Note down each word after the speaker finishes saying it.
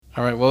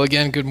All right, well,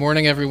 again, good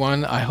morning,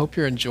 everyone. I hope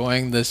you're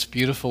enjoying this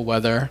beautiful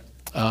weather.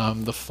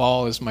 The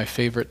fall is my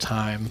favorite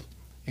time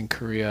in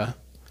Korea.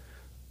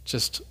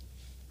 Just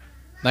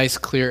nice,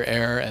 clear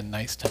air and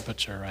nice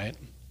temperature, right?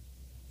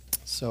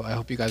 So I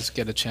hope you guys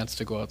get a chance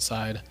to go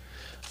outside.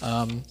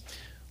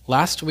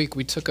 Last week,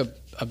 we took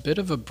a bit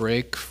of a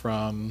break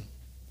from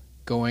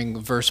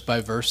going verse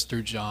by verse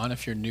through John.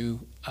 If you're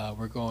new,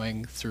 we're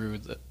going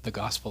through the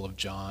Gospel of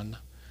John,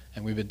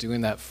 and we've been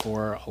doing that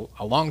for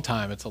a long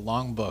time. It's a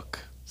long book.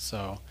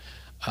 So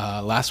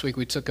last week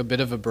we took a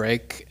bit of a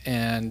break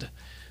and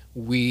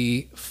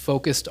we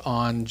focused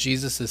on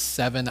Jesus'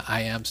 7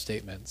 I am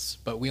statements,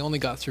 but we only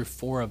got through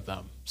 4 of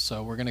them.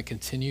 So we're going to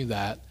continue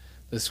that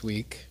this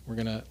week. We're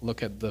going to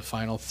look at the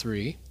final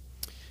 3.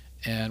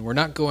 And we're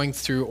not going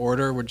through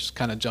order. We're just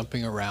kind of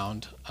jumping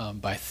around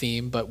by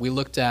theme. But we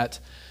looked at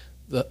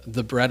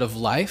the bread of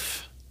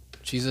life.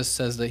 Jesus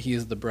says that he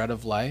is the bread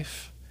of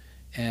life.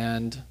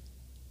 And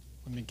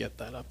let me get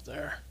that up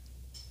there.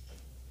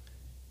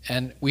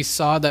 And we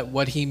saw that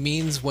what he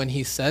means when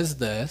he says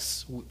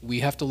this, we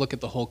have to look at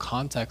the whole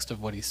context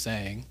of what he's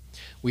saying.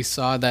 We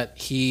saw that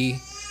he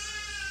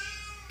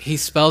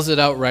spells it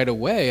out right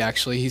away,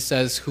 actually. He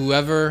says,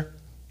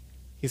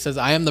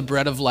 I am the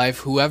bread of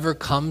life. Whoever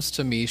comes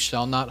to me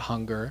shall not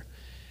hunger,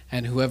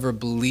 and whoever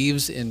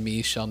believes in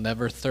me shall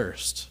never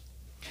thirst.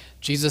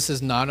 Jesus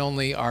is not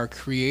only our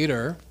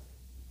creator,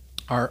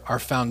 our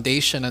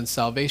foundation and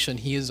salvation,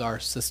 he is our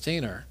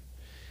sustainer.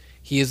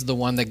 He is the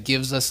one that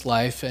gives us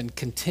life and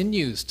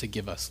continues to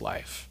give us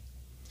life.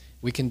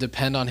 We can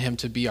depend on him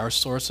to be our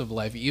source of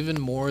life even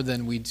more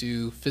than we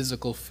do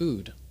physical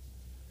food.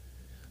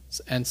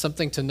 And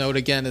something to note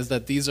again is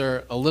that these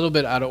are a little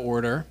bit out of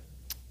order.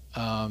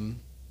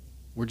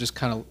 We're just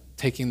kind of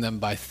taking them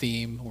by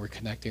theme. We're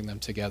connecting them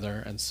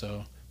together. And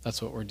so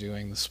that's what we're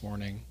doing this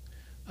morning.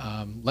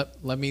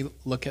 Let me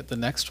look at the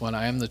next one.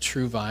 I am the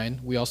true vine.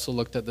 We also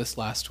looked at this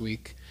last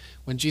week.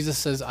 When Jesus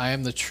says, I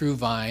am the true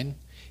vine,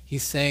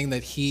 he's saying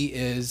that he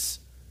is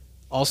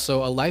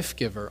also a life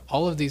giver.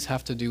 All of these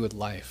have to do with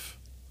life.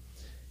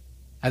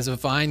 As a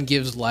vine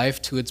gives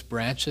life to its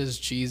branches,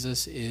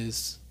 Jesus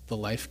is the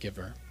life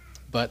giver.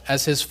 But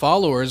as his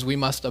followers, we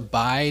must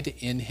abide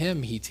in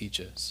him, he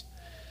teaches.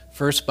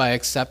 First, by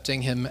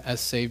accepting him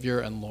as Savior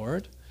and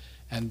Lord,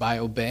 and by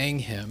obeying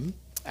him,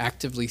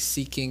 actively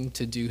seeking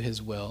to do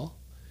his will,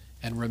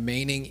 and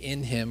remaining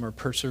in him or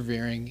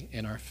persevering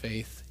in our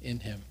faith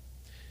in him.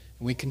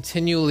 And we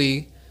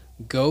continually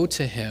go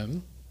to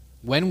him.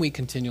 When we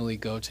continually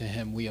go to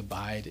him, we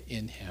abide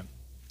in him,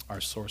 our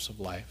source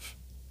of life.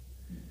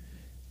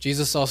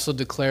 Jesus also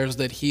declares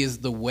that he is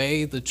the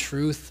way, the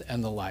truth,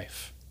 and the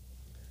life.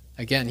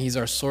 Again, he's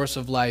our source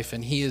of life,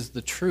 and he is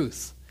the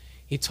truth.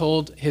 He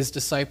told his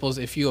disciples,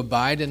 if you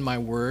abide in my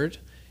word,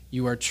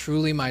 you are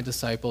truly my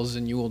disciples,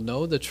 and you will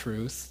know the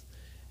truth,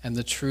 and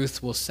the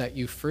truth will set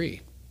you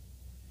free.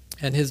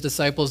 And his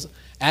disciples,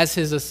 as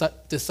his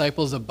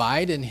disciples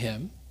abide in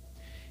him,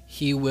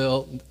 they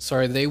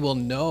will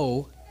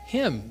know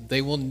him.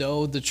 They will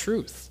know the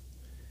truth,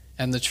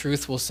 and the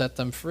truth will set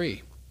them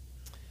free.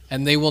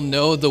 And they will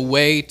know the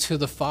way to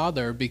the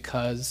Father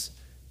because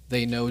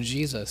they know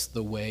Jesus,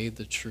 the way,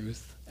 the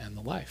truth, and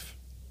the life.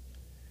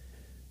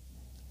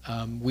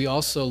 We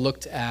also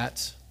looked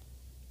at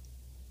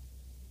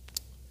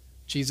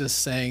Jesus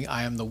saying,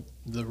 I am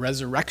the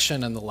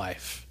resurrection and the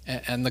life.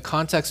 And the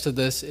context of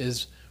this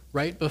is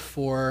right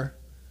before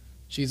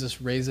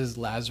Jesus raises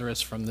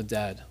Lazarus from the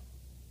dead.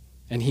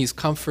 And he's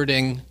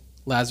comforting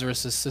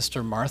Lazarus'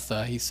 sister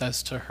Martha. He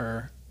says to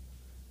her,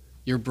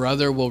 your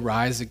brother will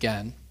rise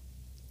again.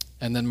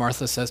 And then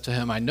Martha says to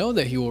him, I know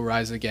that he will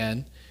rise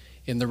again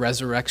in the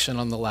resurrection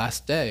on the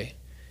last day.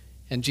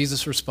 And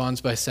Jesus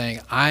responds by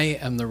saying, I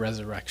am the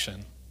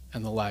resurrection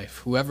and the life.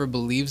 Whoever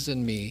believes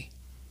in me,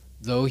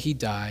 though he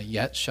die,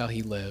 yet shall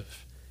he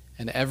live.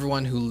 And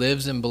everyone who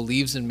lives and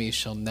believes in me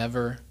shall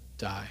never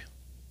die.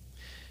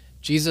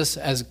 Jesus,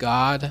 as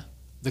God,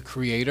 the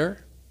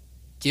Creator,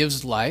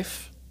 gives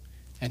life,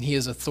 and he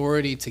has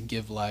authority to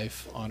give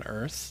life on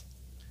earth.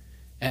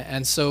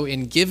 And so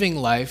in giving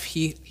life,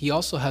 he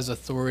also has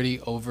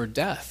authority over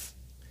death.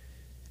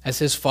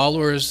 As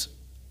followers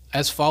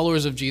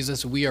of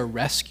Jesus, we are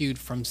rescued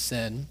from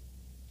sin,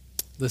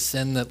 the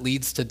sin that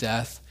leads to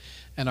death,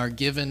 and are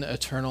given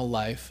eternal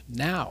life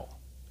now.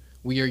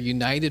 We are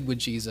united with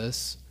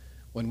Jesus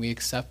when we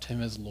accept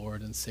him as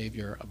Lord and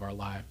Savior of our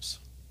lives.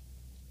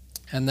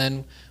 And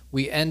then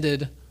I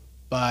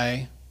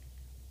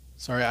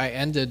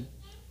ended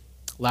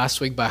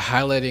last week by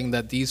highlighting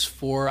that these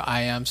 4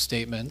 I am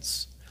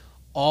statements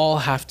all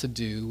have to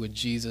do with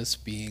Jesus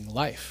being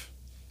life.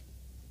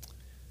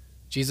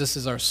 Jesus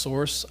is our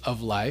source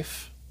of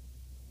life.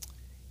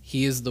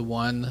 He is the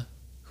one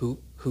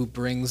who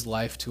brings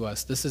life to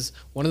us. This is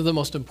one of the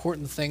most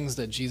important things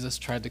that Jesus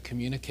tried to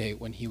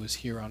communicate when he was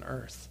here on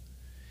earth.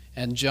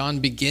 And John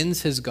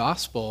begins his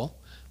gospel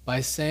by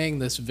saying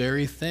this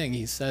very thing.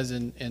 He says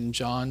in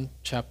John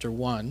chapter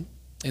 1,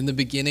 in the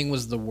beginning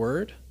was the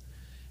Word,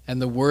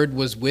 and the Word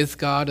was with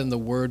God, and the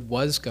Word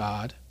was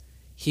God.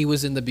 He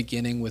was in the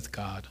beginning with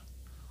God.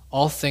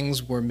 All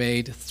things were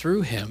made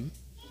through him,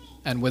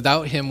 and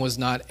without him was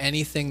not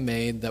anything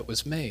made that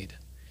was made.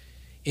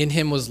 In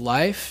him was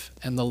life,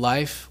 and the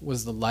life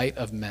was the light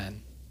of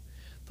men.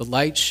 The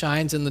light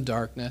shines in the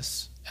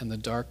darkness, and the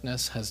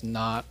darkness has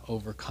not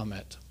overcome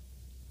it.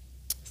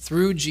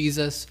 Through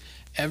Jesus,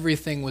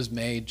 everything was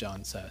made,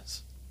 John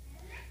says.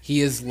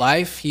 He is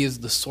life. He is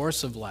the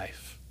source of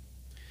life.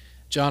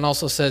 John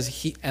also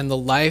says, and the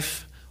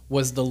life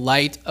was the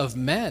light of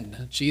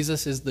men.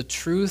 Jesus is the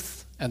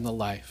truth and the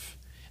life,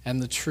 and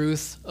the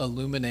truth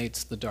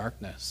illuminates the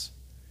darkness.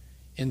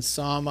 In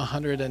Psalm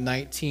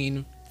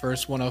 119,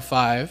 verse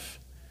 105,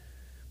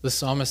 the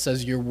psalmist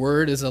says, your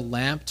word is a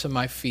lamp to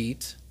my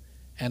feet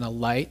and a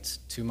light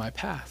to my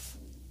path.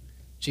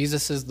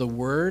 Jesus is the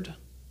word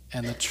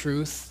and the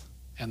truth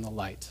and the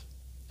light.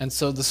 And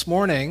so this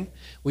morning,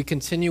 we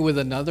continue with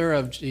another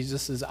of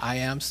Jesus' I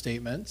am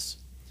statements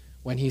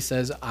when he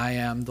says, I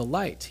am the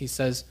light. He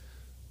says,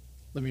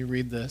 let me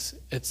read this.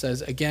 It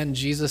says, again,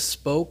 Jesus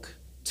spoke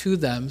to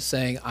them,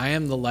 saying, I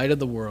am the light of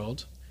the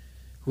world.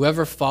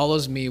 Whoever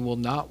follows me will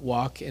not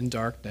walk in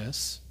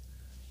darkness,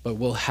 but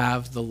will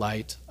have the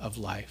light of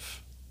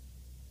life.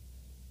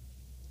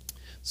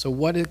 So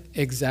what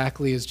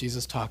exactly is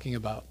Jesus talking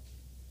about?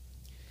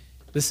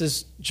 This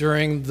is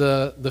during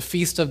the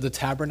Feast of the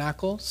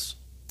Tabernacles.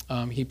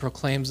 He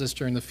proclaims this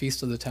during the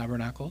Feast of the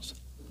Tabernacles.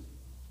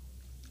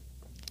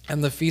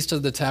 And the Feast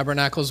of the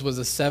Tabernacles was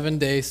a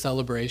 7-day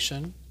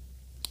celebration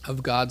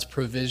of God's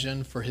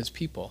provision for his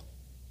people.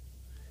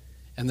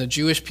 And the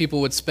Jewish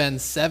people would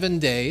spend 7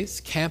 days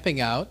camping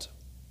out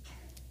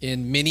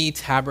in mini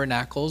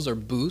tabernacles or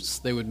booths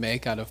they would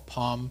make out of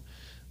palm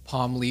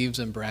leaves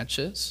and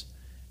branches.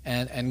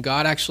 And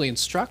God actually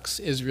instructs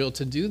Israel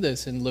to do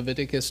this in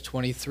Leviticus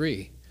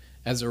 23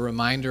 as a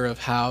reminder of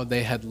how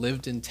they had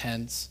lived in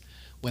tents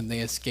when they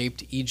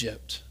escaped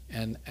Egypt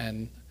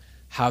and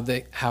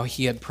how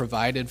he had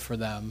provided for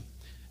them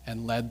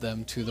and led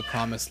them to the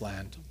promised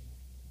land.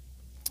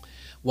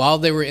 While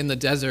they were in the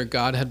desert,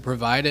 God had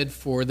provided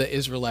for the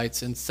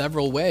Israelites in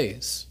several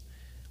ways.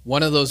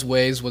 One of those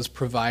ways was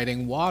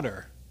providing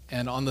water.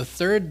 And on the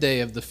 3rd day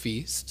of the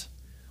feast,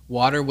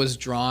 water was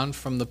drawn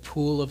from the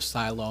pool of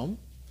Siloam.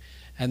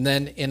 And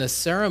then in a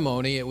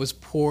ceremony, it was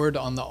poured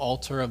on the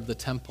altar of the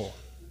temple.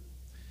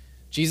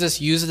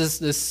 Jesus uses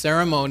this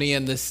ceremony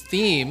and this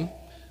theme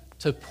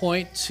to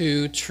point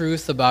to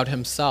truth about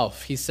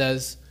himself. He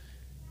says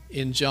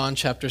in John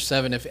chapter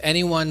 7, if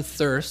anyone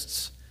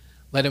thirsts,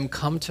 let him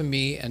come to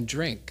me and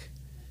drink.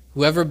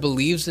 Whoever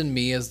believes in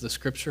me, as the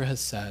scripture has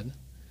said,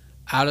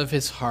 out of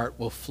his heart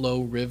will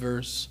flow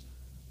rivers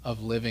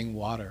of living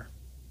water.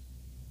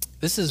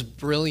 This is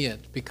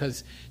brilliant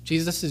because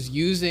Jesus is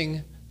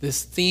using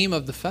this theme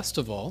of the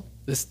festival,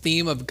 this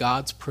theme of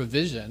God's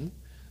provision,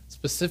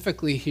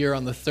 specifically here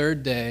on the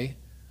 3rd day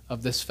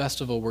of this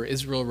festival where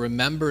Israel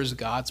remembers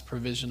God's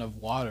provision of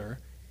water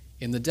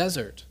in the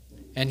desert.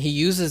 And he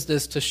uses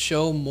this to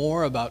show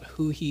more about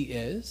who he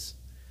is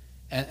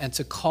and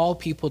to call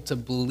people to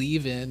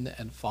believe in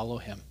and follow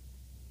him.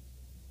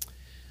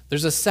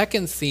 There's a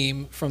second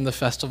theme from the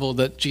festival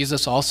that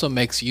Jesus also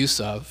makes use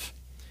of,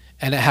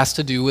 and it has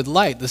to do with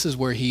light. This is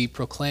where he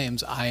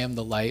proclaims, I am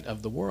the light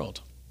of the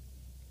world.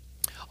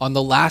 On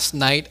the last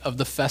night of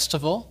the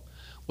festival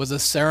was a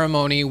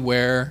ceremony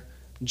where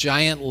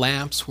giant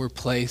lamps were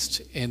placed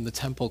in the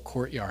temple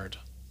courtyard,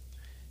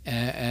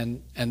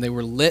 and they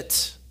were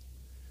lit,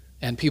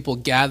 and people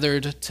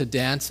gathered to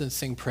dance and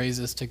sing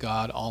praises to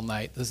God all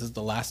night. This is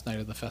the last night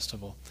of the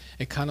festival.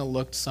 It kind of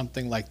looked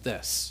something like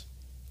this.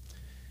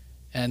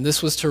 And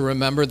this was to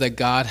remember that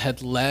God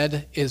had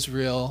led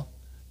Israel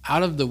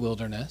out of the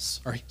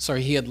wilderness,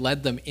 he had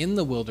led them in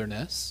the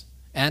wilderness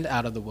and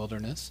out of the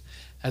wilderness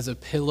as a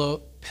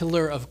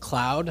pillar of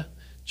cloud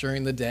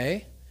during the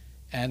day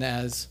and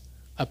as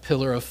a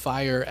pillar of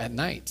fire at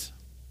night.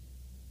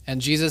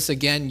 And Jesus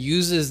again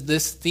uses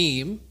this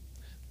theme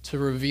to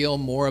reveal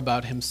more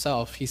about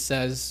himself. He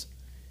says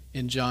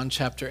in John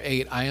chapter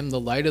 8, I am the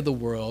light of the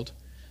world.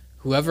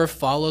 Whoever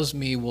follows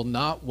me will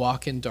not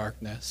walk in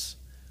darkness,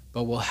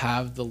 but will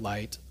have the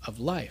light of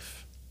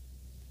life.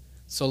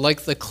 So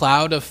like the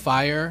cloud of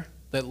fire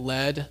that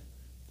led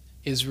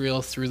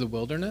Israel through the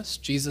wilderness,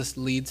 Jesus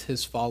leads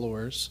his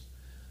followers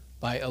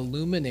by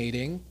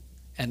illuminating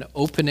and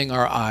opening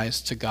our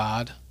eyes to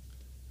God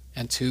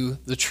and to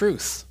the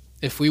truth.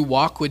 If we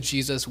walk with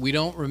Jesus, we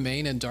don't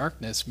remain in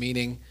darkness,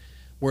 meaning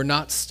we're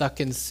not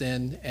stuck in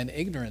sin and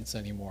ignorance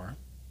anymore.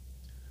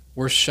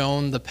 We're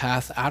shown the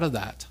path out of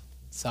that.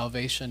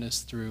 Salvation is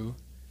through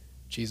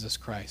Jesus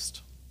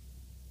Christ.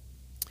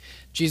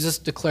 Jesus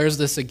declares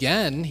this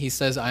again. He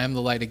says, I am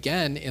the light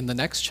again in the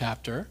next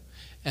chapter,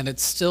 and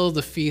it's still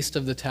the Feast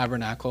of the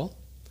Tabernacle.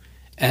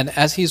 And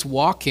as he's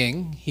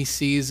walking, he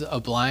sees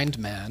a blind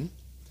man,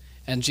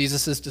 and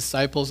Jesus'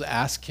 disciples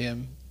ask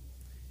him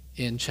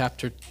in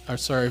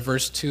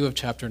verse 2 of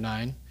chapter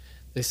 9,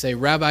 they say,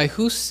 Rabbi,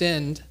 who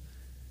sinned,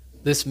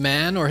 this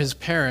man or his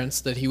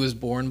parents, that he was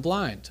born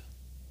blind?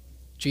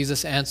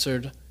 Jesus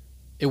answered,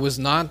 it was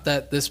not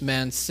that this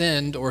man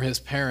sinned or his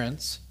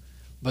parents,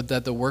 but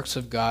that the works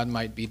of God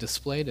might be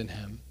displayed in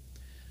him.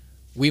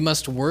 We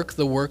must work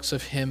the works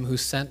of him who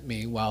sent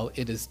me while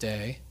it is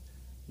day.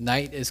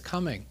 Night is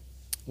coming,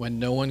 when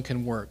no one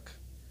can work.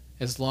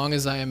 As long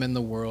as I am in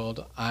the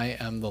world, I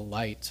am the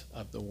light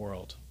of the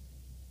world.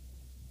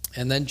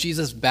 And then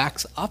Jesus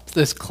backs up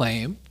this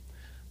claim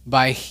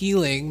by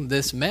healing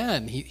this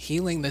man,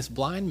 healing this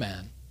blind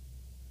man.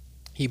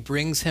 He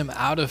brings him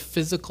out of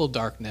physical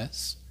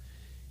darkness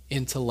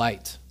into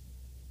light.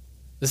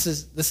 This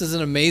is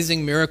an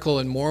amazing miracle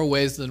in more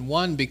ways than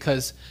one,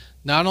 because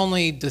not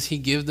only does he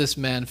give this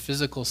man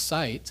physical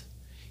sight,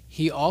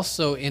 he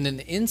also in an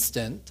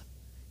instant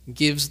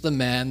gives the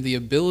man the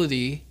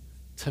ability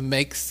to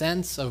make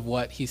sense of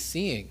what he's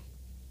seeing.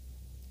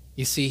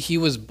 You see, he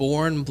was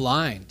born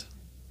blind.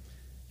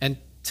 And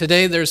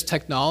today there's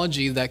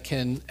technology that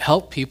can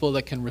help people,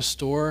 that can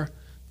restore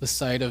the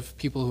sight of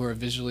people who are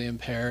visually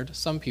impaired,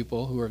 some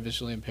people who are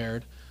visually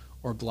impaired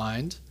or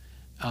blind.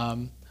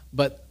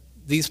 But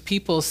these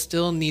people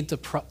still need to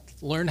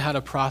learn how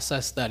to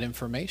process that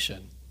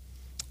information.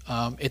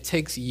 It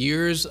takes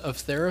years of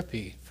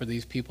therapy for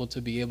these people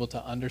to be able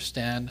to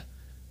understand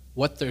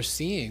what they're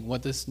seeing,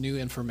 what this new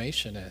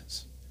information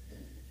is.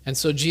 And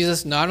so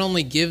Jesus not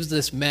only gives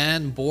this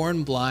man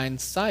born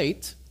blind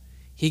sight,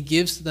 he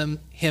gives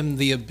him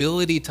the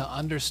ability to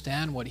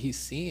understand what he's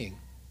seeing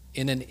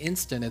in an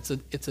instant.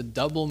 It's a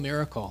double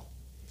miracle.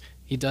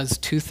 He does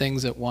two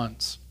things at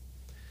once.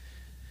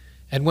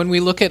 And when we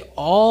look at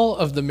all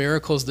of the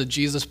miracles that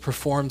Jesus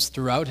performs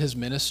throughout his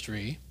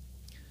ministry,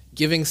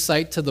 giving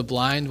sight to the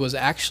blind was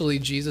actually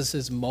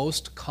Jesus'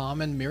 most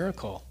common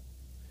miracle.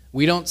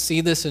 We don't see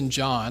this in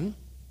John,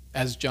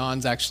 as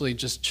John's actually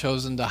just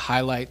chosen to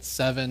highlight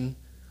 7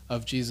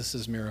 of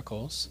Jesus'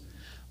 miracles.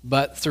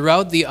 But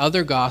throughout the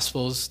other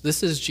Gospels,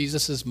 this is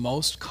Jesus'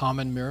 most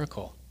common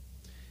miracle.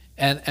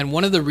 And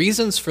one of the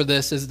reasons for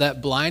this is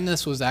that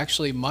blindness was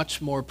actually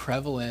much more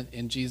prevalent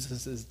in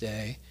Jesus'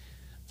 day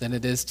than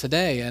it is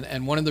today.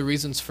 And one of the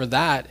reasons for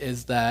that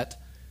is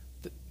that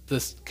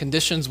the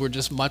conditions were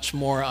just much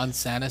more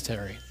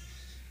unsanitary,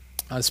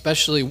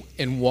 especially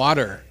in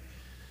water.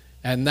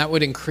 And that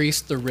would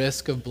increase the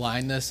risk of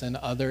blindness and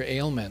other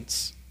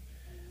ailments.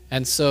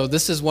 And so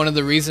this is one of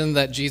the reasons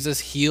that Jesus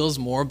heals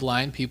more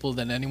blind people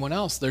than anyone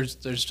else. There's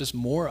just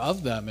more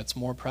of them. It's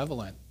more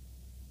prevalent.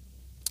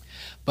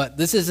 But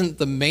this isn't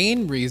the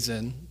main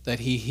reason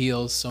that he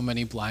heals so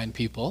many blind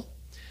people,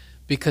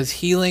 because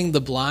healing the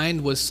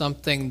blind was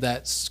something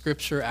that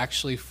Scripture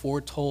actually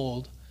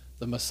foretold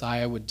the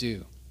Messiah would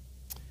do.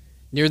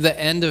 Near the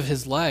end of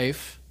his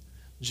life,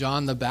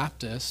 John the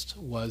Baptist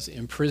was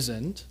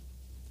imprisoned,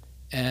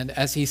 and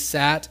as he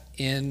sat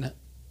in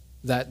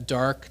that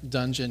dark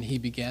dungeon, he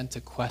began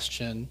to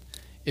question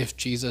if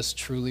Jesus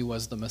truly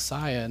was the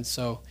Messiah. And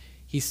so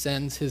he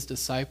sends his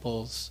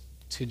disciples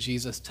to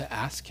Jesus to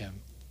ask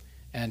him.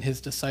 And his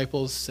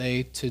disciples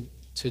say to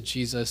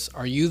Jesus,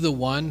 "Are you the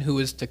one who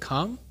is to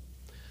come,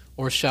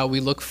 or shall we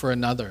look for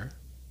another?"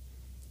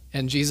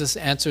 And Jesus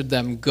answered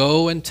them,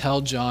 "Go and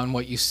tell John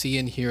what you see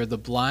and hear. The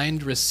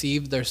blind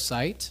receive their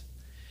sight,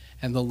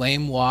 and the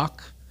lame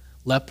walk.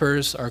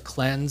 Lepers are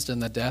cleansed,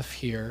 and the deaf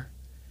hear.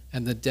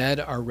 And the dead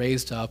are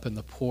raised up, and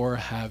the poor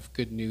have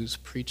good news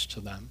preached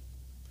to them."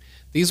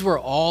 These were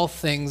all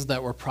things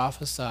that were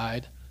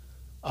prophesied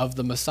of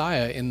the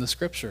Messiah in the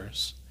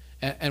Scriptures.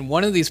 And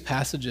one of these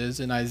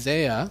passages in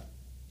Isaiah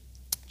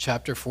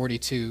chapter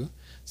 42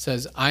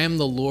 says, "I am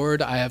the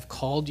Lord, I have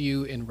called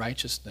you in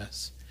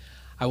righteousness.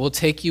 I will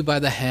take you by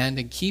the hand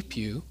and keep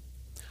you.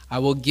 I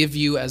will give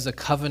you as a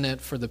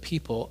covenant for the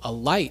people, a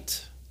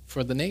light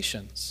for the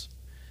nations,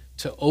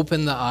 to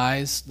open the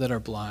eyes that are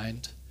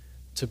blind,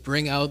 to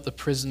bring out the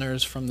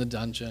prisoners from the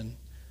dungeon,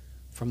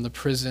 from the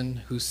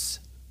prison,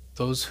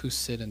 those who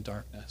sit in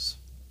darkness."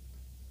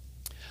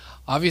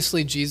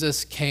 Obviously,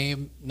 Jesus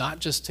came not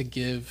just to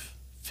give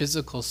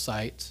physical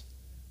sight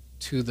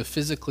to the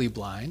physically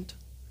blind,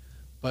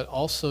 but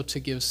also to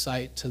give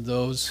sight to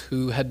those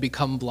who had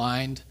become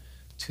blind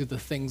to the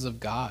things of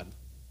God.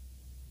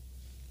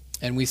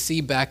 And we see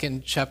back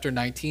in chapter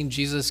 19,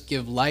 Jesus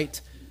give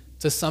light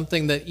to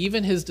something that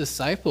even his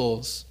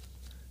disciples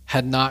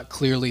had not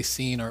clearly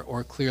seen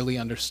or clearly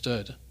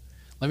understood.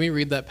 Let me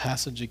read that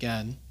passage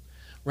again.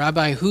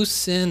 "Rabbi, who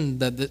sinned,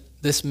 that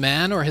this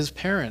man or his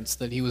parents,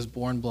 that he was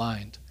born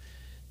blind?"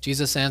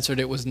 Jesus answered,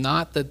 "It was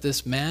not that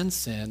this man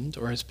sinned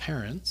or his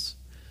parents,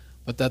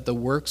 but that the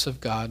works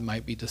of God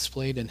might be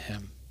displayed in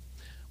him.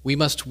 We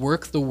must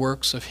work the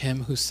works of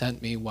him who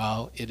sent me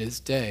while it is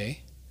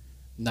day.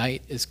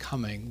 Night is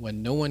coming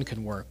when no one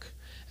can work.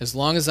 As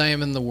long as I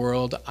am in the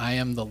world, I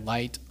am the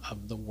light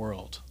of the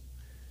world."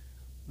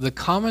 The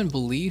common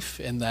belief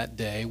in that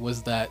day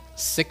was that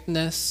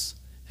sickness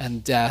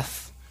and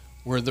death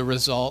were the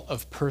result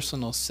of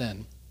personal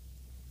sin.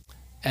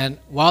 And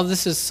while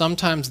this is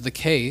sometimes the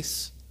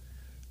case,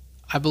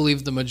 I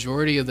believe the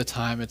majority of the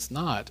time it's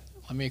not.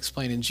 Let me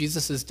explain. In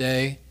Jesus'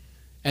 day,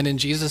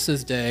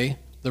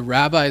 the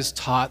rabbis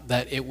taught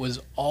that it was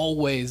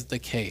always the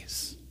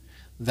case,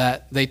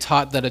 that they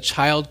taught that a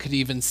child could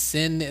even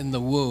sin in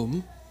the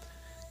womb,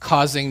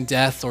 causing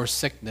death or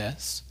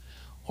sickness,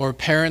 or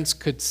parents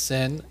could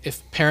sin.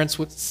 If parents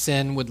would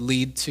sin would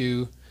lead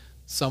to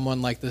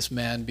someone like this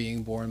man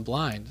being born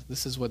blind.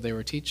 This is what they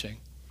were teaching.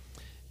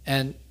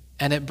 And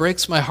it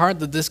breaks my heart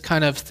that this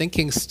kind of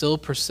thinking still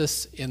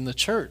persists in the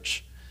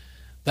church,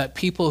 that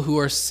people who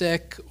are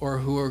sick or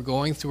who are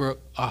going through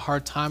a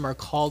hard time are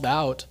called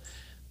out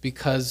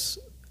because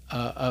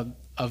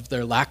of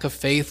their lack of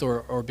faith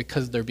or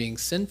because they're being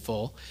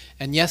sinful.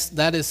 And yes,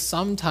 that is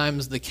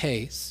sometimes the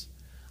case.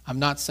 I'm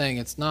not saying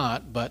it's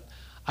not, but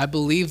I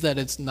believe that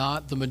it's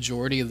not the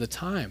majority of the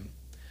time.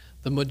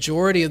 The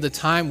majority of the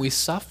time we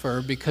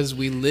suffer because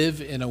we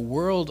live in a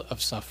world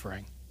of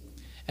suffering.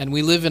 And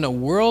we live in a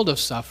world of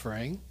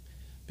suffering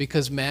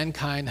because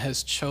mankind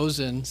has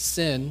chosen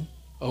sin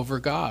over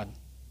God.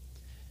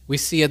 We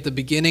see at the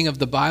beginning of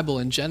the Bible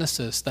in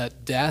Genesis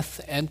that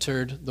death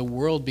entered the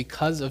world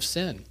because of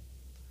sin.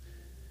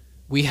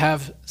 We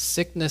have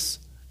sickness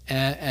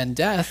and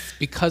death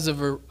because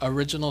of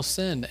original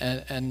sin,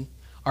 and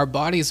our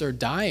bodies are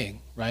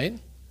dying, right?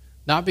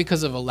 Not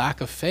because of a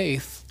lack of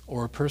faith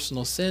or a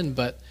personal sin,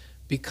 but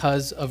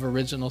because of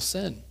original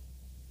sin.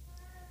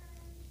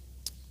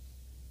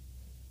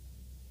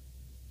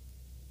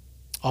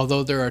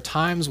 Although there are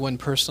times when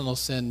personal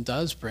sin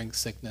does bring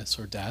sickness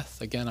or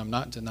death, again, I'm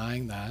not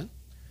denying that.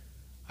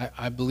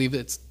 I believe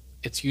it's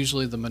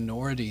usually the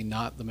minority,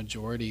 not the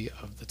majority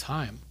of the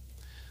time.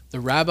 The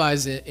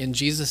rabbis in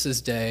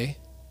Jesus' day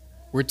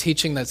were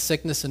teaching that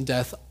sickness and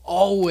death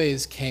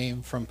always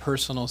came from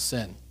personal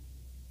sin.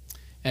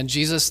 And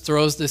Jesus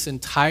throws this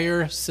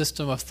entire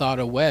system of thought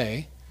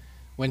away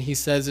when he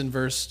says in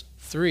verse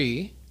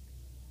 3,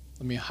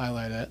 let me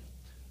highlight it.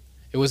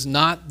 It was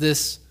not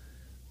that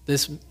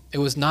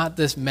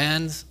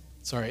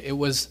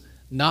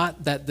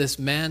this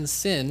man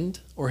sinned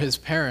or his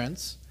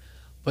parents,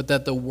 but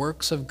that the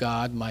works of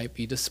God might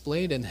be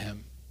displayed in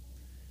him.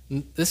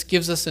 And this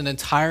gives us an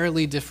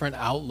entirely different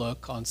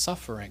outlook on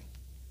suffering.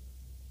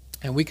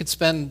 And we could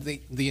spend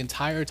the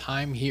entire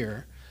time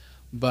here,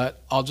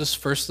 but I'll just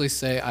firstly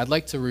say I'd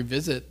like to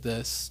revisit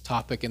this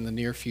topic in the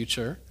near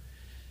future.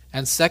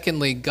 And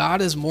secondly,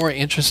 God is more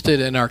interested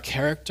in our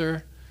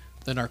character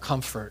than our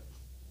comfort.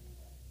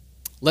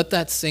 Let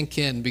that sink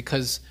in,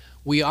 because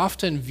we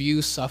often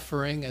view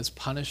suffering as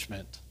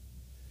punishment.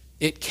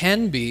 It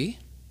can be,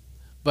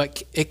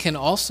 but it can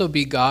also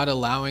be God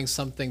allowing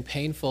something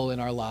painful in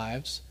our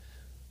lives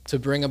to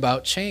bring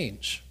about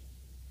change.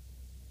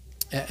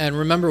 And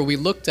remember, we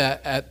looked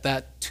at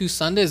that 2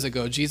 Sundays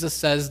ago. Jesus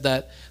says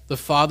that the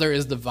Father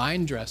is the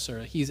vine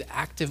dresser. He's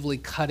actively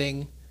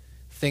cutting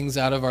things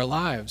out of our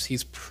lives.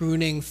 He's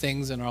pruning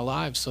things in our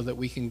lives so that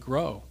we can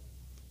grow,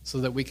 so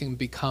that we can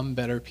become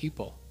better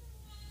people.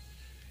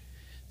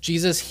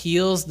 Jesus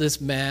heals this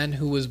man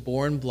who was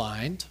born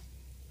blind,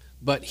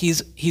 but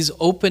he's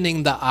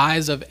opening the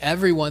eyes of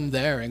everyone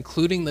there,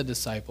 including the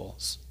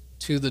disciples,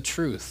 to the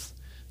truth,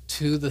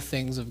 to the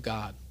things of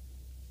God.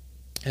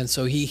 And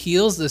so he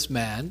heals this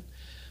man,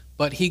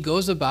 but he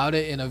goes about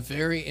it in a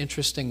very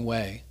interesting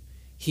way.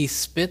 He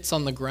spits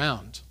on the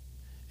ground,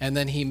 and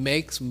then he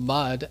makes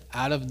mud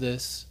out of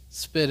this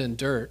spit and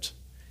dirt,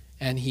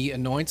 and he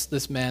anoints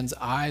this man's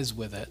eyes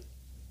with it.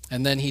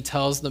 And then he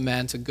tells the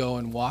man to go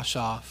and wash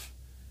off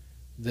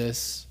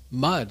this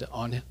mud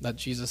that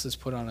Jesus has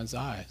put on his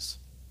eyes.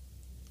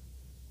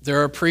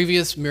 There are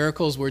previous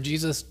miracles where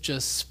Jesus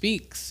just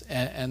speaks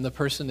and the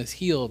person is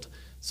healed.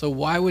 So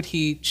why would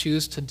he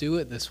choose to do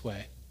it this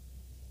way?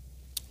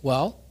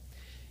 Well,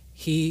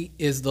 he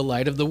is the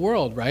light of the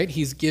world, right?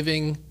 He's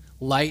giving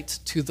light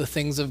to the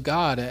things of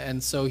God,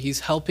 and so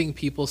he's helping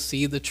people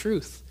see the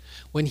truth.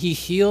 When he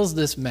heals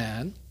this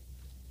man,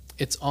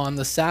 it's on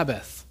the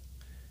Sabbath.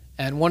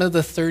 And one of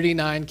the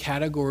 39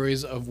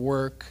 categories of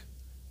work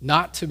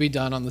not to be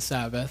done on the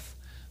Sabbath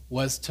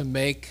was to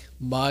make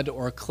mud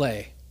or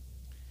clay.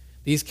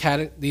 These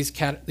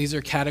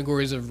are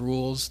categories of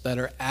rules that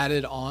are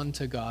added on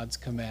to God's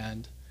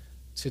command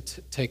to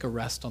take a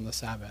rest on the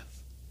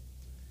Sabbath.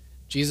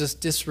 Jesus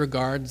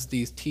disregards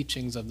these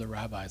teachings of the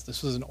rabbis.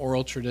 This was an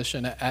oral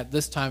tradition. At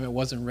this time, it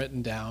wasn't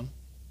written down.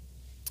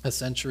 A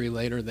century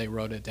later, they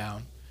wrote it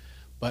down.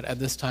 But at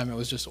this time, it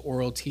was just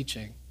oral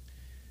teaching.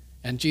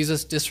 And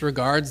Jesus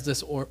disregards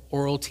this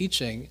oral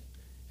teaching.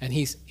 And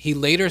he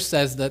later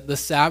says that the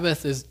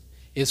Sabbath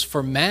is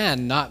for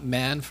man, not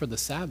man for the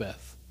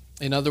Sabbath.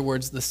 In other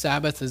words, the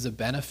Sabbath is a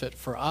benefit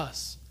for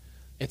us.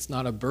 It's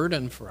not a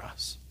burden for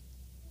us.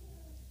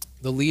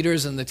 The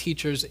leaders and the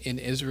teachers in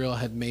Israel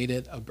had made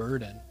it a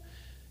burden.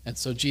 And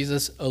so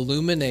Jesus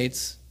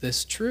illuminates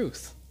this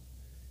truth.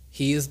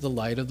 He is the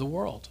light of the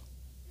world.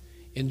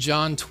 In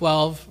John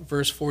 12,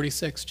 verse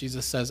 46,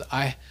 Jesus says,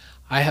 I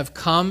have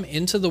come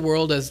into the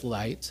world as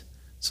light,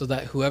 so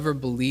that whoever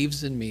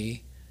believes in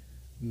me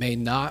may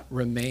not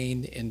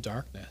remain in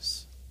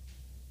darkness.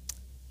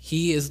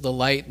 He is the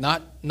light,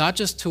 not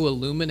just to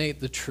illuminate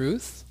the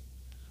truth,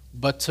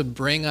 but to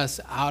bring us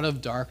out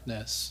of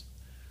darkness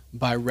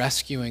by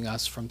rescuing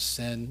us from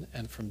sin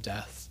and from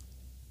death.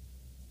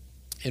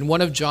 In one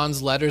of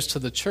John's letters to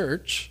the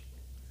church,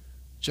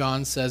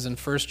 John says in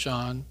 1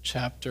 John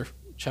chapter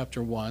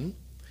 1,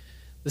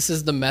 "This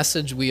is the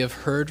message we have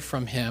heard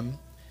from him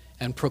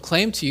and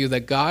proclaim to you,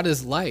 that God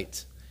is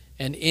light,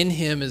 and in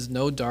him is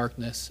no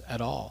darkness at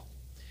all.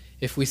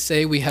 If we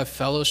say we have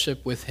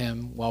fellowship with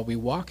him while we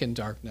walk in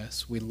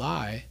darkness, we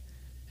lie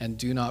and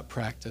do not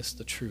practice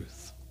the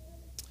truth."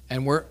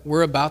 And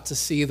we're about to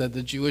see that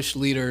the Jewish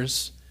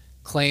leaders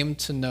claim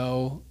to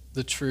know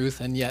the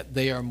truth, and yet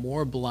they are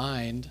more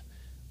blind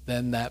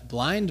than that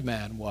blind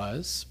man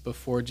was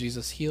before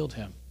Jesus healed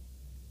him.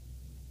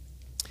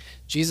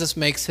 Jesus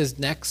makes his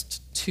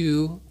next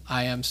two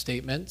I am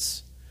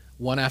statements,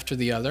 one after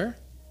the other,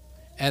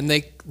 and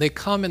they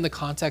come in the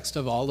context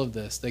of all of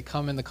this. They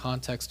come in the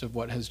context of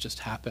what has just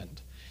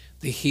happened,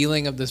 the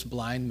healing of this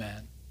blind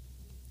man.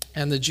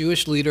 And the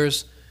Jewish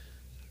leaders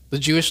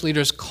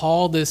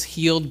call this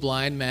healed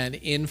blind man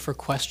in for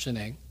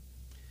questioning,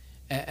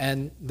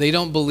 and they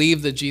don't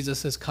believe that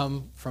Jesus has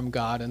come from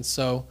God, and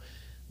so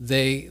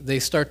they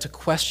start to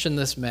question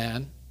this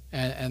man,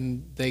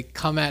 and they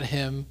come at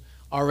him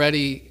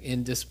already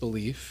in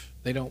disbelief.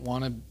 They don't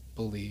want to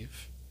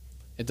believe.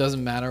 It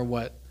doesn't matter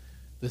what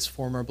this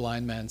former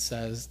blind man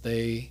says.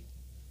 They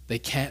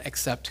can't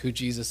accept who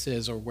Jesus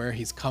is or where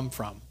he's come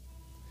from.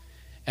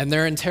 And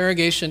their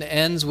interrogation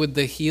ends with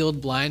the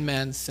healed blind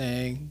man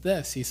saying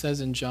this. He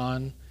says in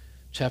John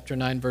chapter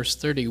 9, verse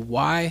 30,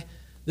 "Why,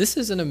 this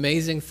is an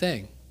amazing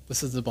thing."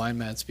 This is the blind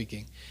man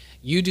speaking.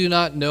 "You do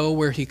not know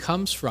where he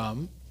comes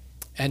from,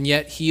 and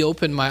yet he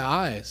opened my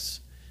eyes.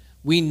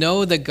 We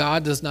know that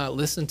God does not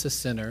listen to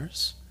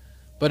sinners,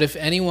 but if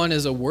anyone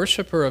is a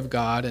worshiper of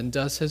God and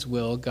does his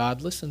will,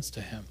 God listens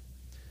to him.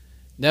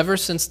 Never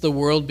since the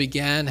world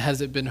began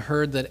has it been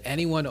heard that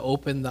anyone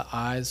opened the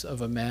eyes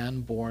of a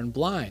man born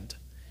blind.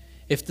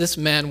 If this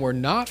man were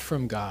not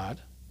from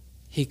God,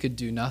 he could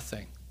do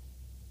nothing."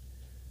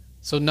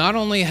 So not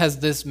only has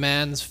this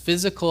man's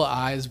physical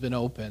eyes been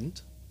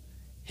opened,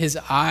 his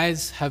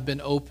eyes have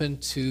been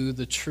opened to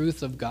the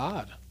truth of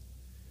God,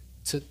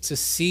 to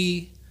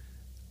see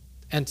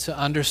and to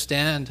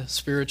understand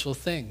spiritual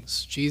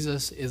things.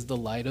 Jesus is the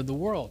light of the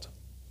world.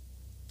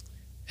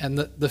 And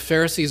the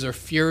Pharisees are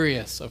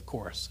furious, of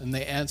course, and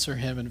they answer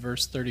him in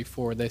verse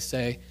 34. They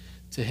say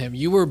to him,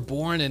 "You were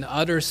born in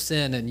utter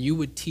sin, and you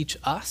would teach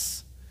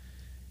us?"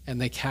 And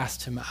they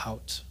cast him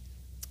out,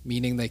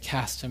 meaning they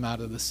cast him out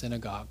of the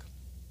synagogue.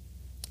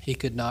 He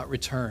could not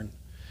return.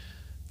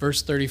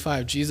 Verse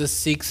 35, Jesus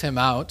seeks him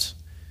out.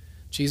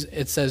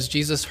 It says,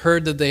 Jesus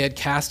heard that they had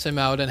cast him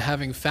out, and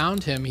having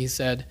found him, he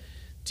said,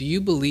 "Do you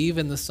believe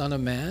in the Son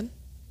of Man?"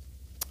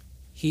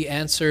 He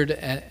answered,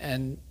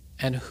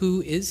 and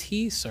who is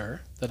he,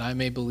 sir, that I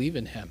may believe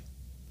in him?"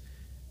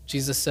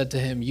 Jesus said to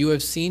him, "You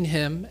have seen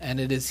him, and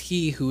it is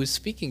he who is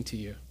speaking to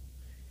you."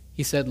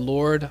 He said,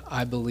 "Lord,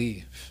 I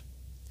believe."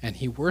 And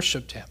he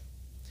worshiped him.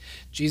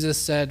 Jesus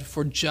said,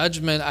 "For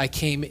judgment I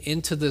came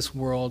into this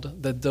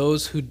world, that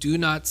those who do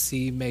not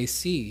see may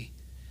see,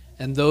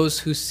 and those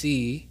who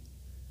see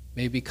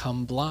may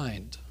become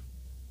blind."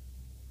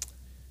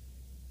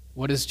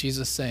 What is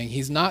Jesus saying?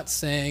 He's not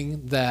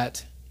saying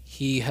that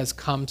he has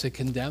come to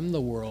condemn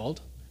the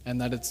world and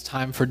that it's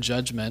time for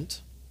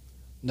judgment.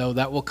 No,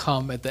 that will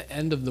come at the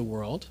end of the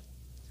world.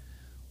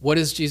 What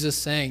is Jesus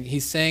saying?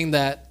 He's saying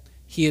that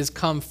he has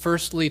come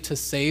firstly to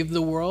save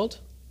the world,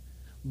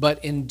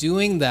 but in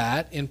doing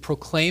that, in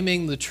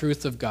proclaiming the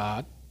truth of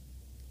God,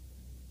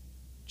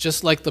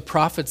 just like the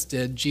prophets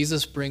did,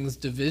 Jesus brings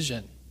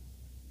division.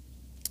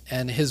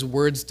 And his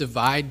words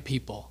divide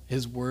people.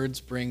 His words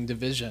bring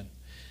division.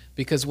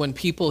 Because when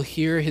people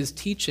hear his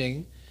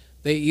teaching,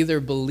 they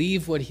either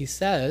believe what he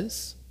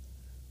says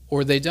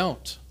or they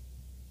don't.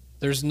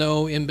 There's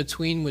no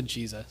in-between with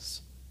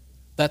Jesus.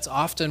 That's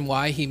often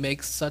why he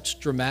makes such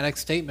dramatic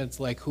statements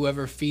like,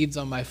 "Whoever feeds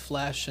on my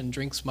flesh and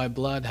drinks my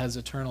blood has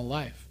eternal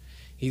life."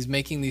 He's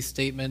making these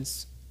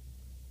statements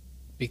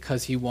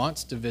because he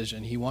wants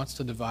division. He wants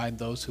to divide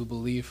those who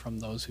believe from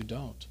those who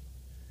don't.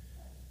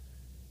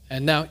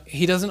 And now,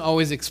 he doesn't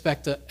always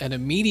expect an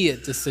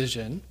immediate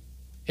decision.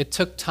 It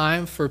took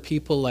time for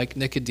people like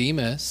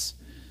Nicodemus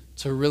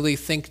to really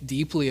think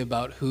deeply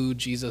about who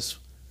Jesus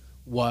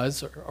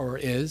was or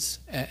is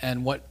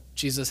and what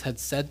Jesus had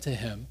said to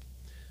him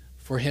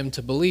for him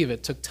to believe.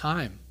 It took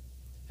time.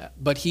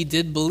 But he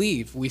did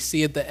believe. We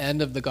see at the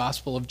end of the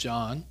Gospel of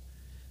John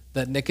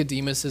that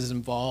Nicodemus is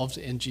involved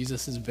in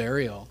Jesus'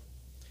 burial.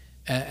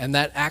 And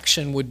that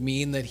action would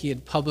mean that he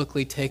had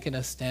publicly taken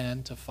a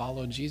stand to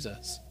follow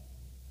Jesus.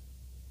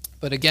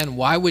 But again,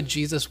 why would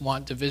Jesus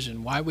want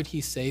division? Why would he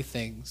say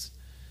things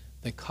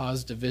that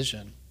cause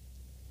division?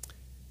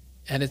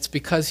 And it's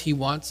because he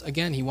wants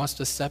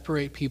to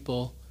separate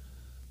people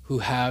who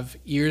have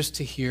ears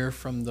to hear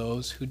from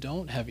those who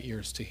don't have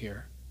ears to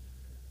hear.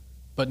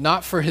 But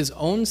not for his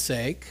own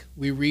sake.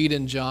 We read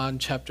in John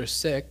chapter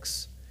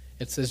 6,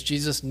 it says,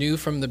 Jesus knew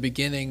from the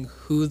beginning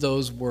who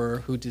those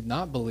were who did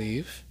not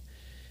believe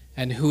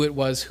and who it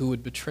was who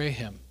would betray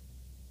him.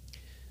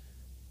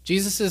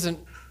 Jesus isn't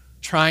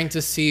trying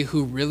to see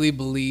who really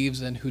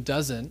believes and who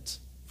doesn't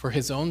for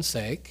his own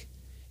sake.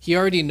 He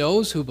already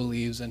knows who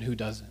believes and who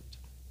doesn't.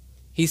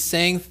 He's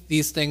saying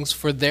these things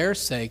for their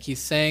sake.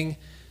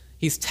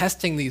 He's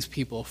testing these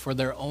people for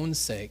their own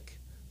sake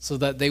so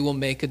that they will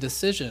make a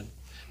decision,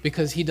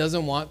 because he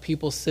doesn't want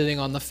people sitting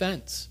on the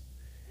fence.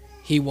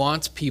 He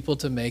wants people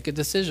to make a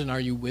decision. Are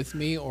you with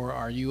me or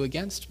are you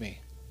against me?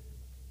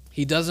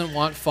 He doesn't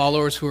want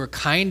followers who are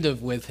kind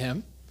of with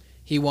him.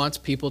 He wants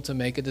people to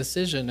make a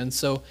decision. And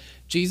so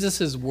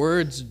Jesus'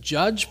 words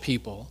judge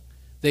people.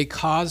 They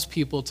cause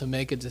people to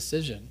make a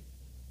decision.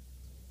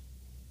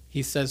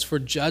 He says, "For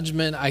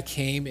judgment I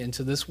came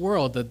into this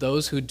world, that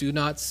those who do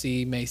not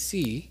see may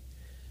see,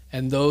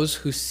 and those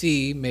who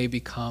see may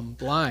become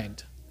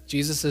blind."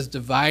 Jesus is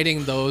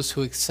dividing those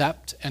who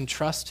accept and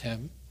trust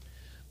him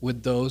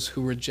with those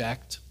who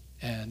reject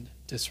and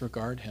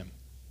disregard him.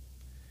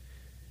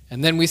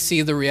 And then we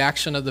see the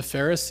reaction of the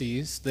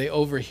Pharisees. They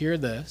overhear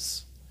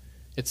this.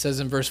 It says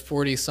in verse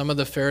 40, "Some of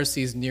the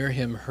Pharisees near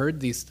him heard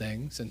these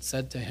things and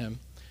said to him,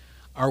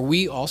 'Are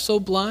we also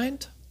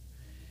blind?'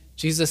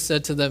 Jesus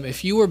said to them,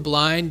 'If you were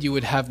blind, you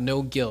would have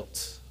no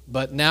guilt.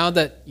 But now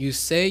that you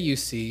say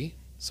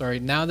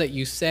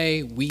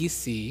we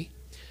see,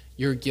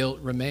 your guilt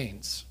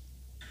remains.'"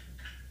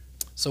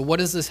 So what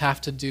does this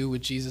have to do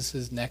with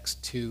Jesus'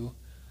 next two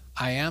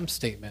I am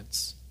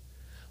statements?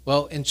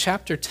 Well, in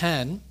chapter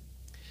 10,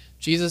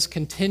 Jesus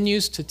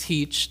continues to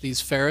teach these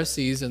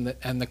Pharisees and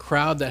the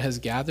crowd that has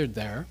gathered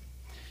there.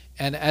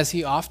 And as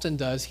he often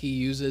does, he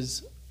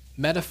uses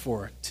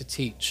metaphor to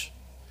teach.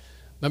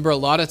 Remember, a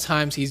lot of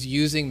times he's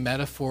using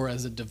metaphor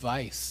as a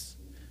device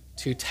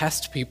to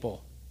test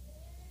people.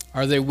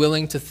 Are they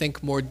willing to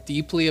think more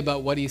deeply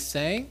about what he's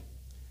saying?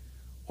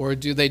 Or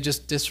do they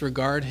just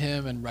disregard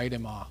him and write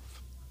him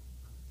off?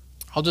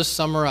 I'll just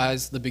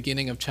summarize the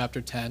beginning of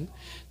chapter 10.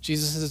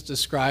 Jesus is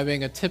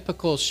describing a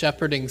typical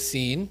shepherding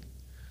scene.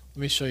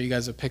 Let me show you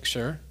guys a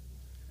picture.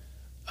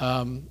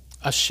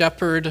 A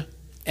shepherd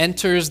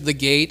enters the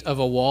gate of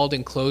a walled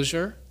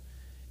enclosure,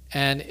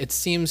 and it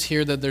seems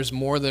here that there's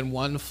more than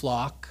one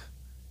flock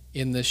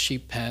in the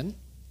sheep pen.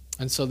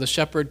 And so the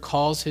shepherd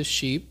calls his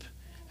sheep,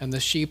 and the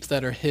sheep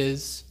that are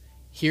his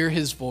hear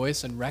his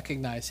voice and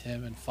recognize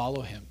him and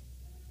follow him.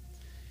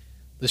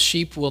 The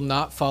sheep will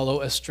not follow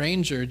a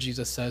stranger,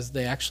 Jesus says.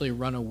 They actually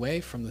run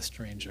away from the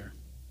stranger.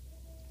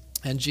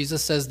 And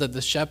Jesus says that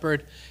the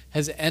shepherd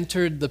has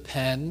entered the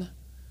pen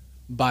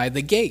by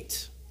the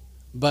gate.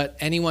 But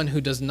anyone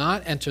who does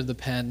not enter the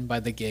pen by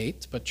the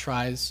gate, but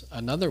tries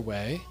another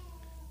way,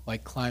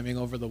 like climbing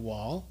over the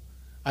wall,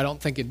 I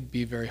don't think it'd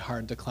be very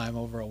hard to climb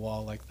over a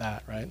wall like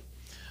that, right?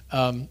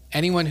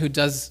 Anyone who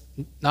does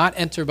not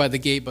enter by the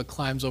gate but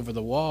climbs over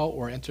the wall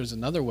or enters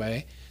another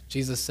way,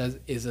 Jesus says,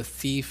 is a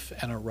thief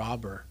and a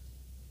robber.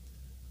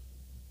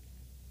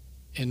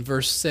 In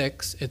verse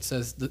 6, it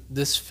says,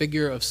 this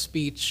figure of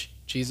speech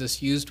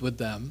Jesus used with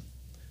them,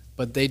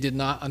 but they did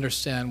not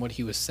understand what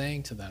he was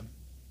saying to them.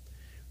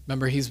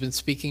 Remember, he's been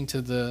speaking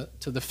to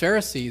the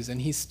Pharisees,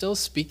 and he's still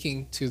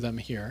speaking to them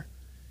here.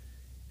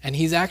 And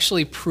he's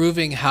actually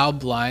proving how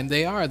blind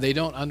they are. They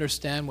don't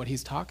understand what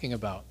he's talking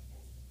about.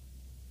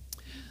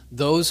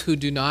 Those who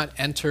do not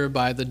enter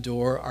by the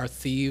door are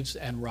thieves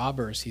and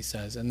robbers, he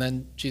says. And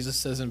then Jesus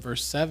says in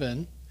verse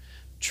 7,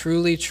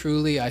 "Truly,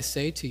 truly, I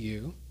say to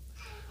you,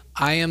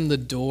 I am the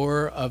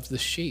door of the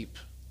sheep.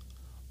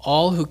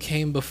 All who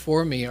came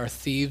before me are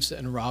thieves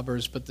and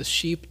robbers, but the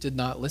sheep did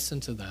not listen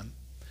to them.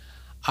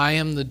 I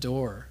am the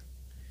door.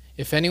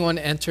 If anyone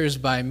enters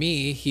by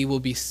me, he will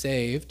be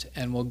saved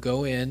and will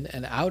go in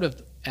and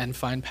out and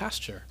find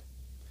pasture.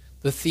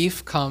 The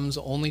thief comes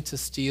only to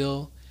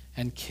steal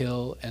and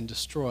kill and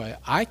destroy.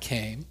 I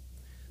came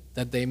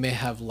that they may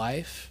have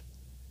life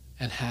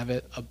and have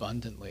it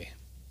abundantly."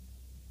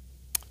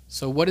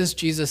 So what is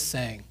Jesus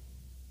saying?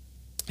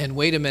 And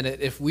wait a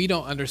minute, if we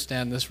don't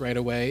understand this right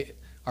away,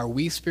 are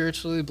we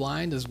spiritually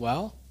blind as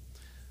well?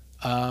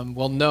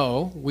 Well,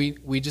 no.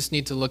 We just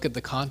need to look at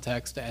the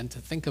context and to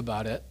think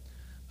about it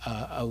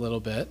a little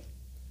bit.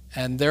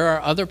 And there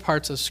are other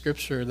parts of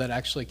Scripture that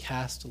actually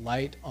cast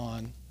light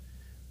on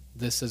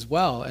this as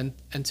well. And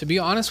to be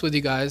honest with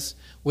you guys,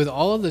 with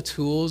all of the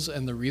tools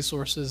and the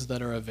resources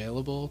that are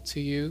available to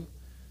you,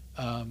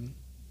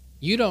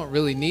 you don't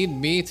really need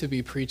me to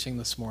be preaching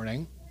this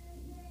morning.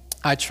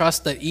 I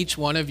trust that each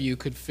one of you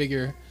could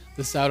figure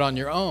this out on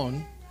your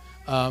own,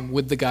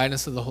 with the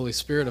guidance of the Holy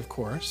Spirit, of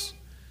course.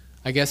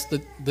 I guess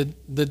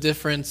the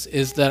difference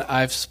is that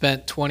I've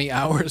spent 20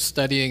 hours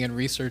studying and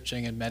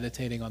researching and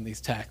meditating on these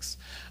texts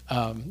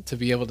to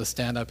be able to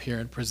stand up here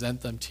and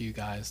present them to you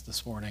guys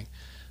this morning.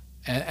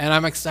 And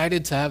I'm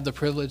excited to have the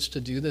privilege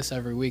to do this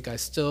every week.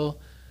 It's still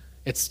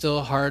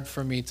hard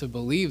for me to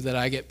believe that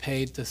I get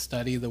paid to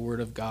study the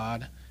Word of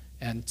God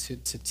and to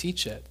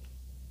teach it.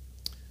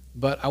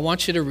 But I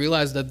want you to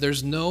realize that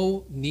there's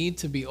no need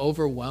to be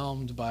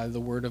overwhelmed by the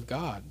Word of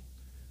God.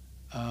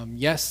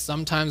 Yes,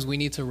 sometimes we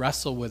need to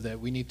wrestle with it.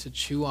 We need to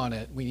chew on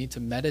it. We need to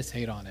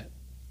meditate on it.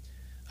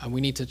 We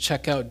need to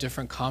check out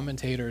different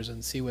commentators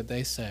and see what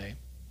they say.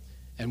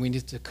 And we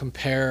need to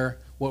compare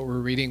what we're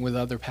reading with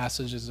other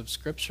passages of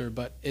Scripture.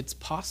 But it's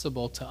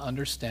possible to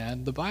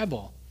understand the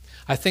Bible.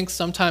 I think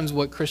sometimes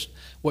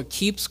what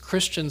keeps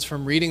Christians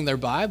from reading their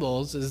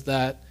Bibles is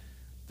that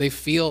they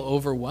feel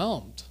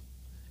overwhelmed.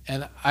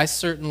 And I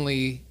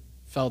certainly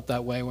felt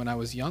that way when I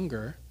was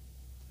younger.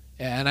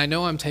 And I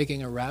know I'm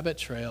taking a rabbit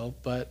trail,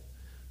 but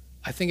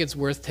I think it's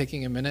worth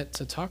taking a minute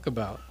to talk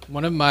about.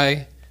 One of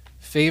my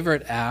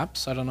favorite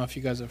apps, I don't know if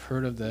you guys have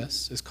heard of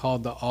this, is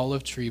called the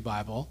Olive Tree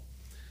Bible.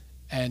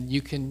 And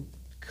you can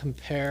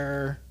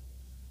compare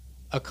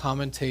a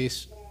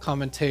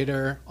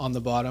commentator on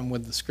the bottom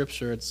with the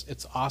scripture.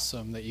 It's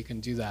awesome that you can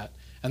do that.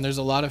 And there's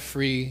a lot of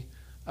free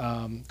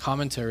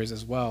commentaries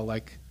as well,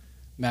 like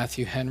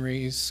Matthew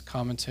Henry's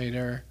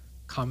commentary,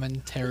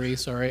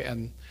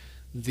 and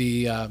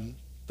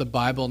the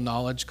Bible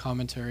Knowledge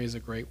Commentary is a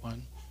great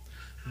one.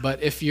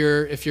 But if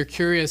you're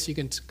curious, you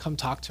can come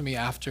talk to me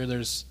after.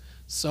 There's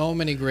so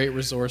many great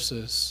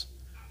resources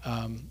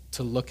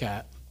to look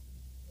at,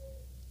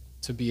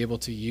 to be able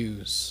to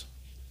use,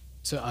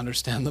 to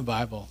understand the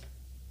Bible.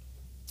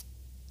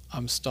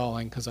 I'm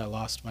stalling because I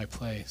lost my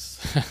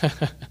place.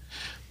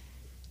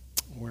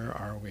 Where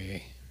are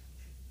we?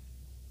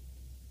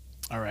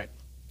 All right,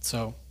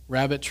 so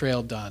rabbit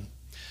trail done.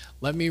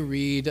 Let me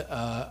read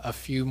a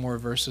few more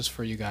verses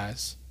for you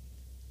guys.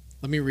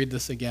 Let me read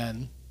this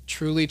again.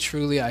 Truly,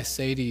 truly, I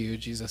say to you,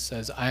 Jesus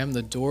says, I am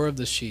the door of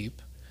the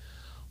sheep.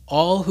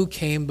 All who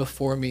came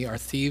before me are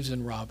thieves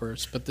and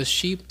robbers, but the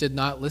sheep did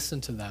not listen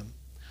to them.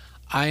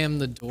 I am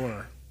the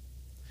door.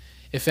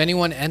 If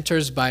anyone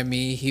enters by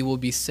me, he will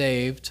be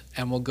saved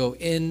and will go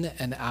in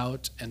and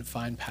out and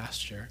find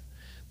pasture.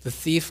 The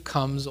thief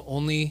comes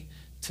only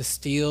to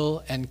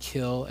steal and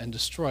kill and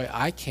destroy.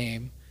 I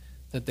came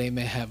that they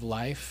may have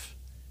life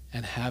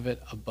and have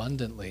it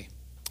abundantly.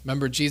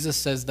 Remember, Jesus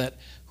says that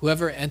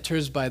whoever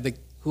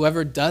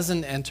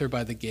doesn't enter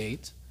by the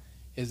gate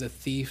is a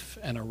thief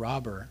and a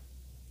robber.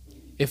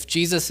 If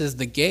Jesus is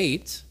the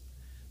gate,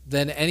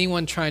 then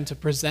anyone trying to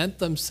present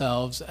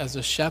themselves as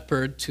a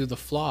shepherd to the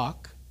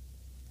flock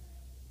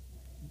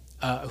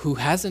who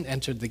hasn't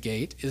entered the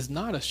gate is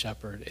not a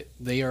shepherd.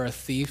 They are a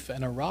thief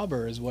and a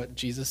robber, is what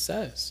Jesus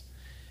says.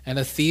 And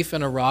a thief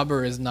and a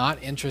robber is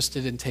not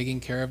interested in taking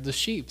care of the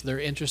sheep. They're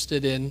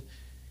interested in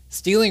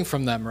stealing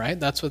from them, right?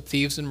 That's what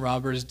thieves and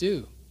robbers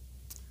do.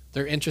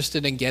 They're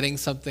interested in getting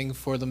something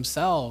for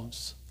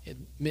themselves,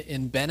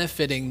 in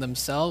benefiting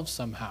themselves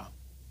somehow.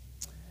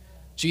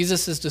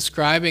 Jesus is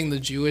describing the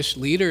Jewish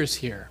leaders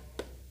here.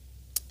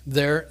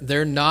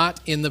 They're not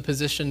in the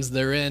positions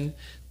they're in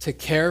to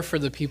care for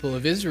the people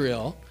of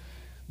Israel.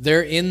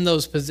 They're in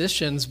those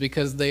positions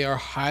because they are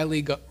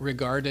highly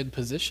regarded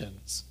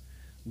positions.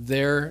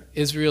 They're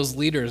Israel's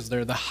leaders.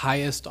 They're the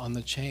highest on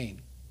the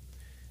chain.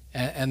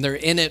 And they're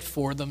in it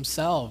for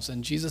themselves.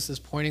 And Jesus is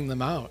pointing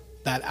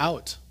that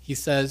out. He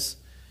says,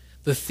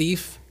 the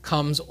thief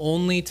comes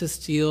only to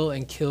steal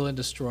and kill and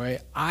destroy.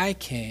 I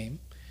came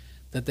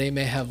that they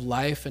may have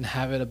life and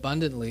have it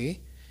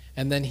abundantly.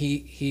 And then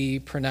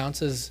he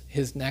pronounces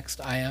his next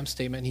I am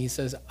statement. He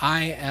says,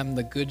 I am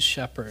the good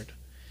shepherd.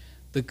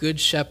 The good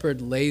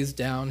shepherd lays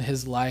down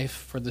his life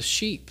for the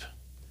sheep.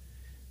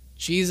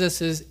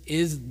 Jesus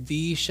is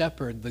the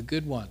shepherd, the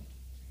good one,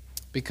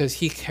 because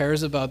he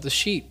cares about the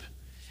sheep.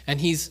 And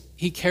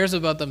he cares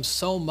about them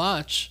so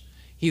much,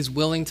 he's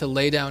willing to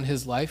lay down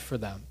his life for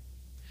them.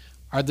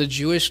 Are the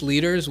Jewish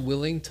leaders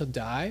willing to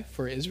die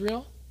for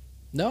Israel?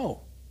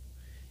 No.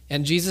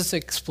 And Jesus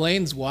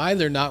explains why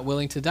they're not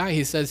willing to die.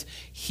 He says,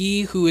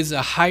 he who is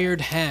a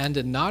hired hand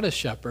and not a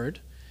shepherd,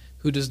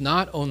 who does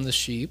not own the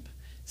sheep,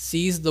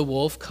 sees the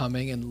wolf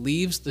coming and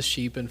leaves the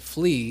sheep and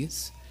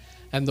flees,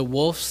 and the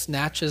wolf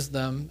snatches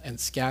them and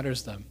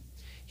scatters them.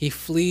 He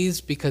flees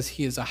because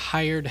he is a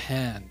hired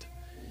hand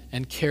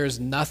and cares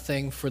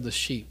nothing for the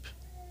sheep.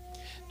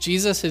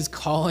 Jesus is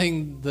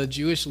calling the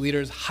Jewish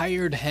leaders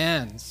hired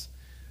hands.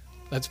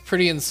 That's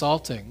pretty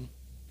insulting.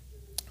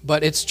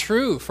 But it's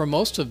true for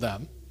most of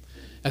them.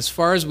 As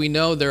far as we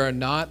know, there are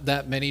not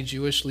that many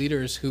Jewish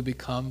leaders who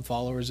become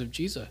followers of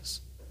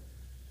Jesus.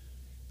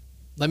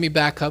 Let me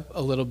back up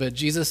a little bit.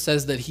 Jesus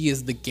says that he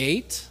is the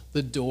gate,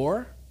 the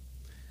door.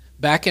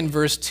 Back in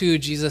verse 2,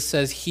 Jesus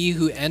says, he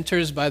who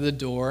enters by the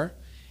door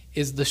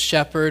is the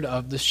shepherd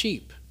of the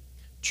sheep.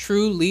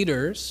 True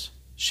leaders,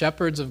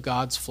 shepherds of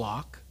God's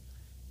flock,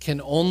 can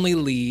only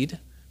lead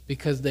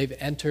because they've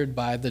entered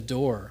by the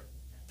door.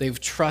 They've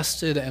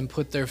trusted and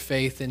put their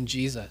faith in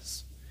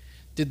Jesus.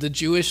 Did the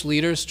Jewish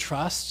leaders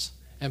trust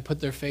and put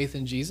their faith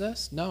in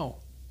Jesus? No.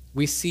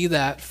 We see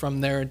that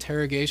from their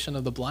interrogation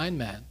of the blind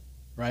man,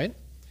 right?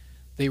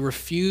 They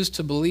refused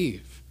to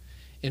believe.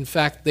 In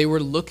fact, they were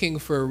looking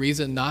for a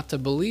reason not to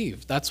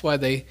believe. That's why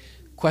they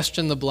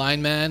questioned the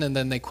blind man, and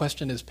then they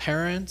questioned his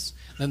parents,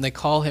 then they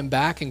call him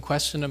back and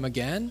question him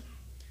again.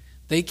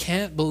 They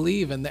can't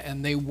believe,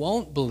 and they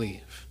won't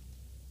believe.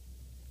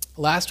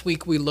 Last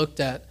week we looked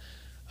at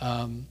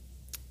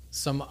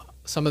some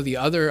of the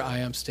other I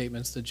am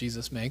statements that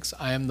Jesus makes.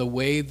 I am the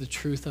way, the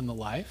truth, and the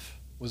life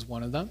was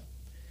one of them.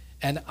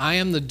 And I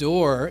am the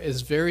door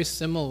is very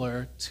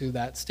similar to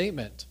that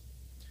statement.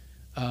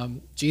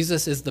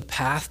 Jesus is the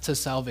path to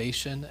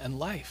salvation and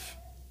life.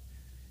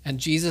 And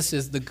Jesus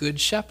is the good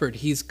shepherd.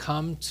 He's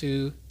come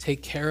to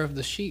take care of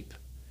the sheep,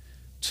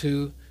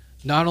 to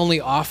not only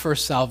offer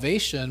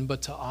salvation,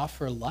 but to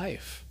offer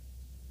life.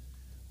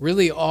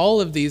 Really,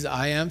 all of these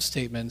I am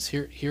statements,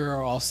 here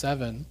are all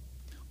 7,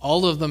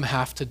 all of them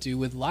have to do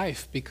with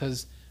life,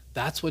 because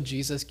that's what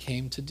Jesus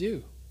came to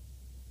do.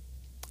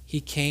 He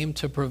came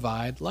to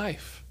provide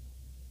life.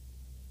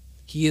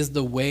 He is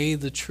the way,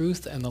 the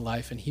truth, and the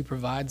life, and he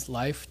provides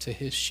life to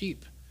his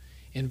sheep.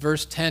 In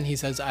verse 10, he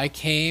says, I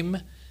came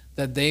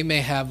that they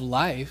may have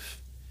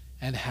life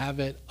and have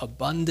it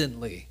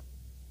abundantly.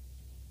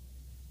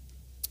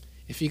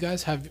 If you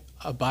guys have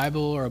a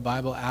Bible or a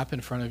Bible app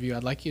in front of you,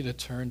 I'd like you to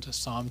turn to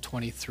Psalm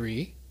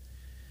 23.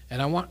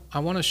 And I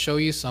want to show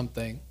you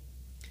something.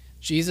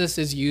 Jesus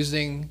is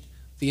using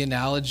the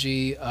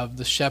analogy of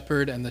the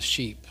shepherd and the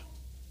sheep.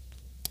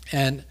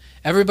 And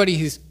everybody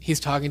he's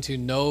talking to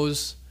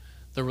knows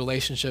the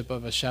relationship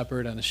of a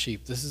shepherd and a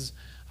sheep. This is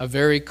a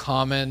very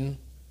common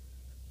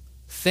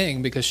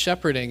thing because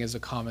shepherding is a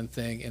common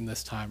thing in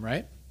this time,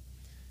 right?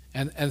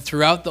 And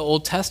throughout the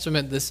Old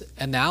Testament, this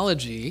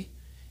analogy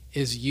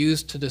is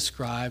used to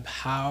describe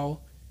how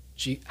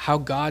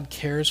God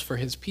cares for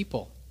his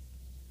people.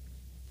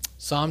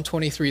 Psalm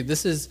 23,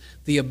 this is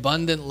the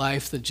abundant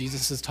life that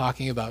Jesus is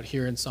talking about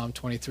here in Psalm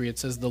 23. It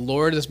says, the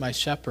Lord is my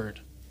shepherd,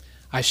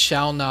 I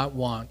shall not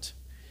want.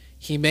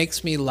 He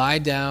makes me lie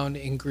down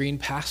in green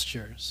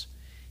pastures.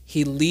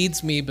 He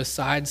leads me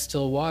beside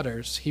still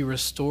waters. He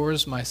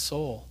restores my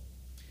soul.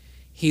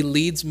 He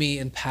leads me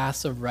in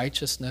paths of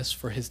righteousness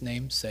for his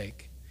name's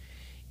sake.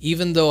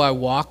 Even though I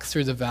walk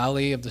through the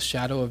valley of the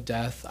shadow of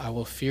death, I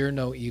will fear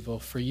no evil,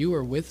 for you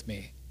are with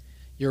me.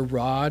 Your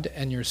rod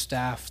and your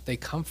staff, they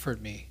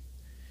comfort me.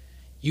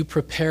 You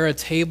prepare a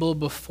table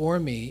before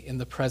me in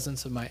the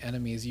presence of my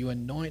enemies. You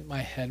anoint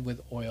my head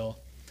with oil.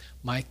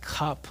 My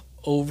cup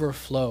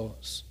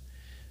overflows.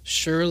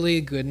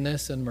 Surely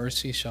goodness and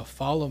mercy shall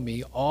follow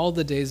me all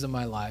the days of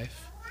my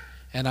life,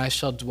 and I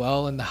shall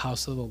dwell in the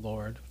house of the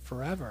Lord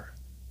forever.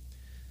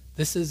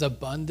 This is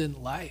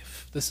abundant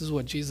life. This is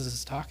what Jesus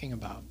is talking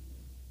about.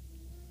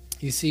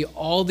 You see,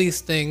 all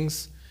these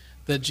things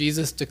that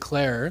Jesus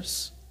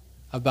declares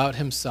about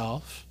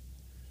himself,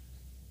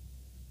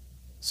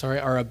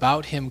 are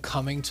about him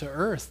coming to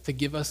earth to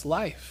give us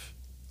life.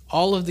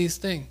 All of these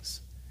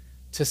things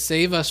to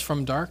save us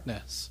from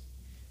darkness.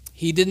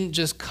 He didn't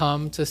just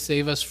come to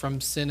save us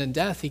from sin and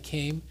death. He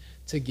came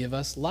to give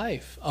us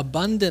life,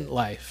 abundant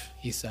life,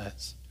 he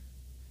says.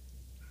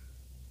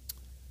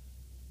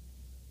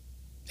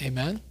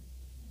 Amen?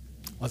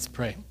 Let's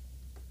pray.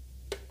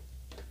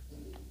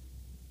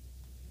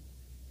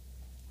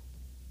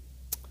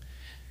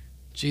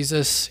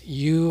 Jesus,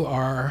 you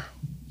are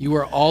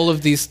all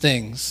of these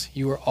things.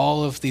 You are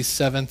all of these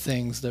 7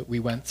 things that we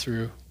went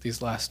through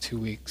these last 2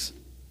 weeks.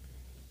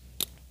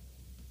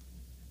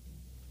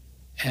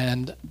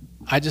 And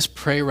I just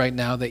pray right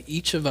now that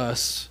each of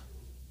us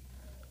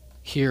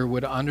here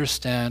would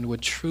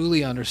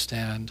truly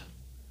understand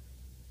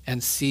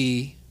and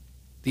see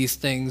these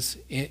things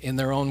in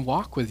their own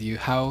walk with you,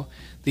 how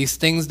these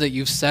things that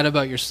you've said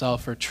about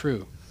yourself are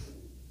true.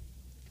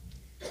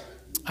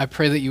 I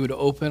pray that you would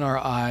open our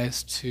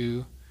eyes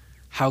to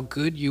how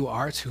good you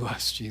are to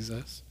us,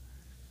 Jesus,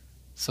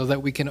 so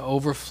that we can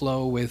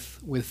overflow with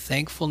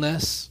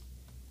thankfulness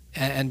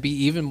and be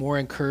even more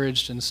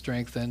encouraged and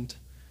strengthened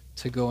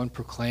to go and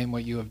proclaim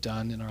what you have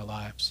done in our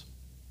lives.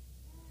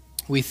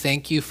 We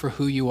thank you for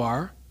who you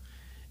are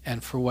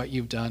and for what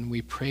you've done.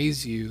 We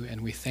praise you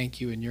and we thank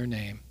you in your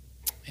name.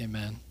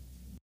 Amen.